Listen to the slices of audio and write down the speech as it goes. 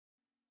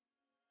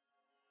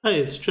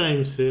Hey, it's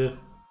James here.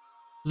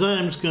 Today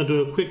I'm just going to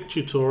do a quick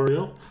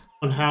tutorial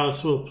on how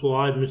to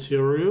apply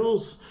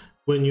materials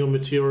when your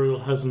material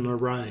has an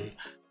array.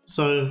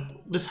 So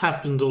this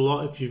happens a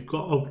lot if you've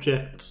got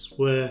objects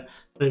where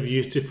they've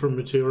used different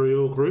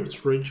material groups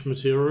for each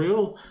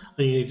material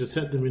and you need to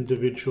set them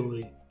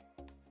individually.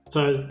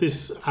 So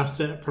this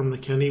asset from the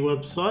Kenny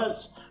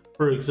website,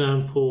 for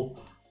example,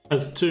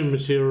 has two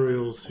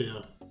materials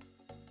here,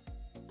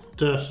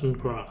 dirt and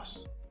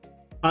grass.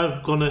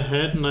 I've gone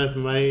ahead and I've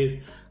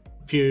made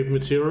few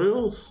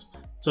materials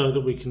so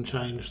that we can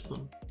change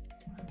them.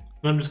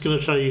 And I'm just going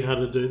to show you how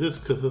to do this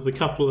because there's a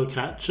couple of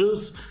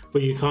catches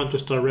where you can't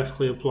just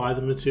directly apply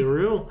the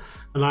material,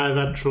 and I've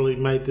actually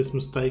made this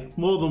mistake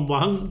more than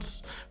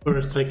once where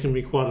it's taken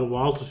me quite a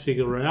while to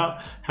figure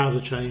out how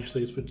to change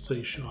these with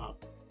C#. So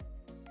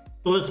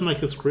let's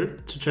make a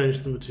script to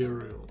change the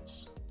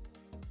materials.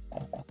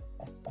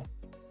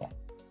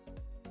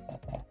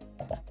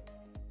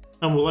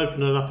 And we'll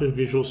open it up in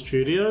Visual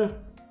Studio.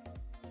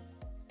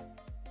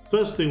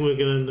 First thing we're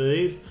going to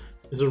need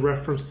is a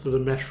reference to the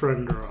mesh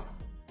renderer.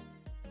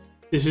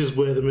 This is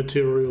where the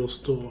material is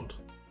stored.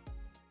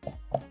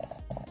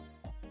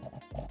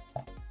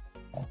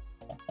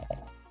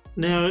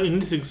 Now in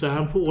this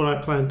example, what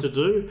I plan to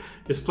do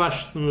is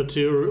flash the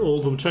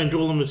material, change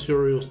all the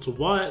materials to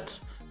white,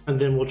 and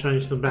then we'll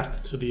change them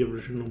back to the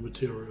original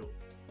material.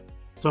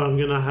 So I'm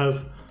going to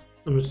have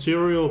a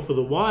material for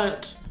the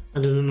white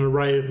and then an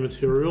array of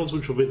materials,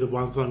 which will be the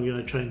ones I'm going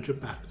to change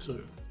it back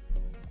to.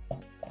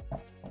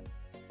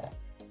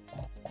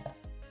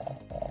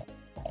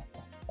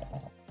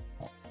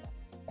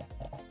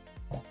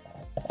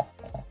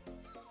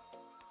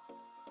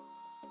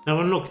 Now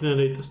we're not going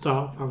to need the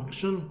start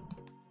function,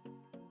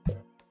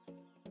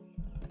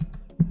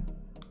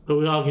 but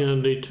we are going to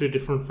need two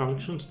different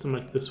functions to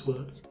make this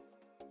work.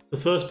 The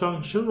first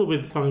function will be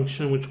the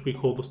function which we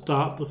call the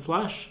start the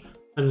flash,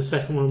 and the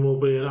second one will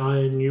be an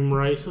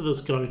IEnumerator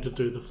that's going to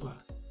do the flash.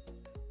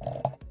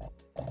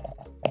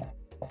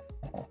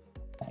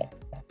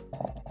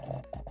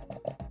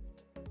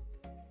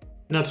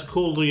 Now to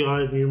call the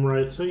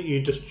IEnumerator,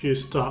 you just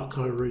use start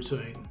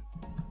coroutine.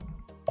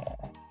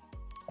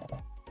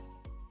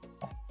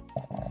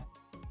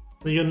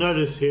 Now you'll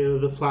notice here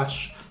the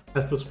flash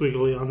has the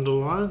squiggly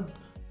underline,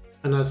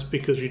 and that's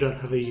because you don't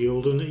have a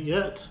yield in it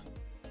yet.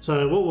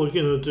 So what we're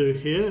going to do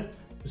here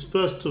is,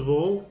 first of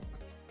all,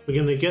 we're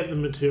going to get the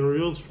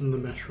materials from the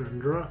mesh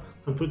renderer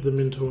and put them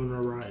into an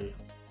array.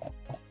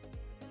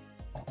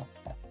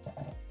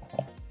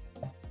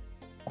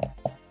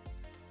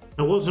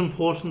 Now what's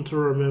important to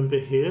remember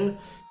here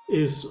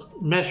is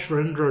mesh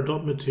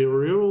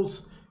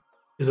renderer.materials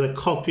is a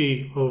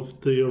copy of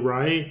the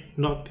array,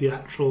 not the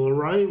actual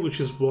array, which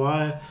is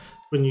why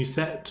when you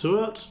set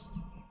to it,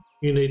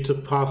 you need to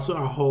pass it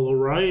a whole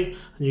array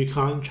and you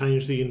can't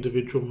change the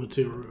individual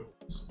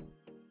materials.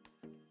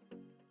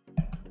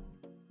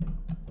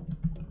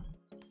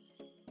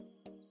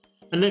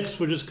 And next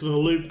we're just going to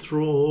loop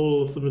through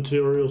all of the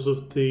materials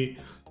of the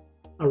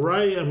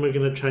array and we're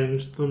going to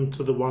change them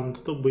to the ones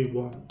that we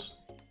want.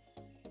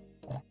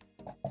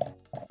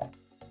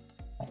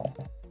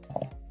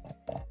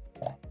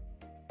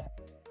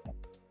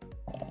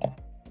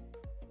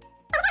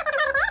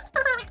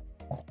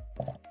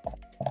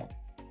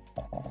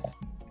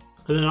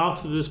 And then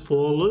after this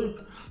for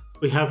loop,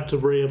 we have to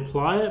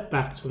reapply it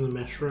back to the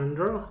mesh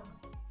renderer.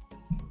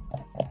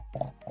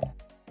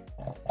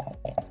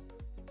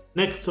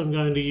 Next, I'm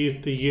going to use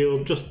the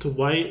yield just to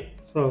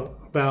wait for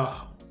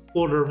about a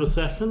quarter of a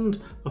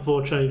second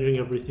before changing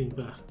everything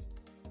back.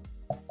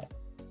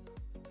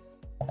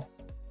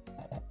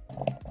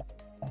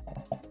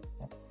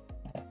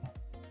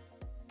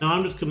 Now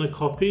I'm just going to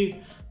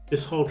copy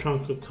this whole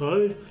chunk of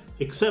code,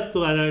 except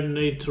that I don't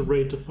need to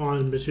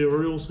redefine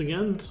materials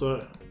again,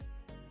 so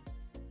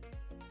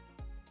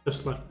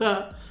just like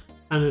that.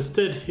 And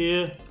instead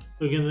here,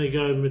 we're going to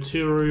go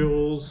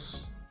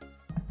materials,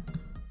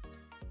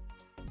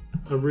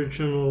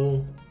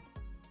 original.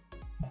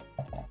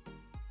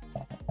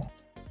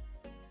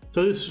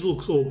 So this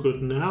looks all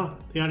good now.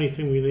 The only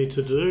thing we need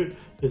to do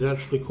is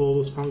actually call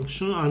this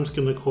function. I'm just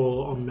going to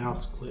call it on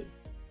mouse click.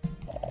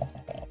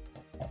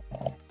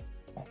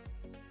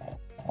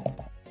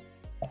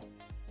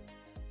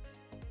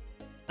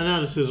 And now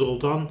this is all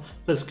done,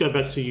 let's go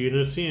back to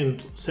Unity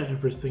and set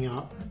everything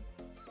up.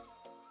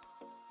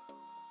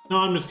 Now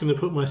I'm just going to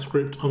put my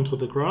script onto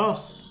the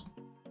grass.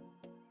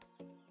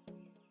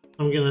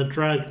 I'm going to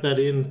drag that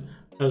in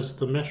as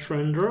the mesh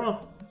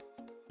renderer.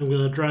 I'm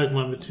going to drag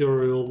my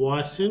material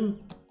white in.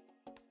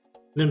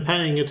 Then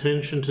paying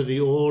attention to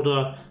the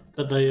order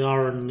that they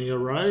are in the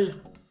array,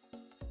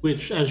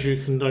 which, as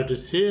you can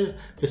notice here,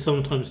 is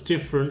sometimes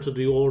different to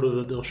the order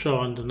that they'll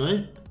show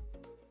underneath.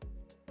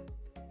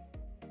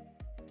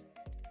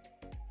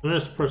 And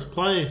let's press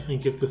play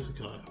and give this a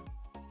go.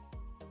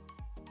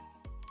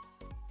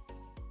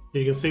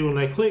 You can see when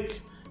I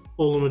click,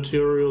 all the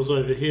materials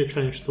over here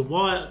change to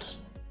white,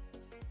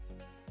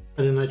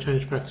 and then they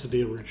change back to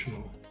the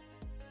original.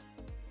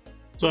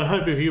 So I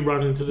hope if you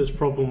run into this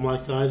problem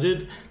like I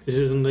did, this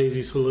is an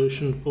easy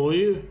solution for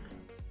you.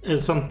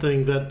 It's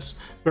something that's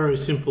very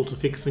simple to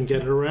fix and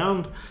get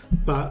around,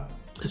 but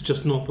it's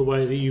just not the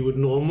way that you would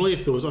normally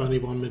if there was only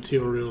one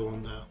material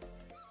on there.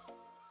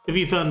 If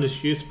you found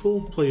this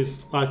useful,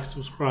 please like,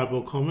 subscribe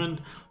or comment.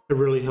 It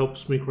really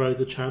helps me grow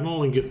the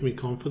channel and give me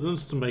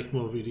confidence to make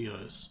more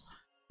videos.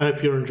 I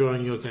hope you're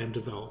enjoying your game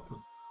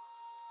development.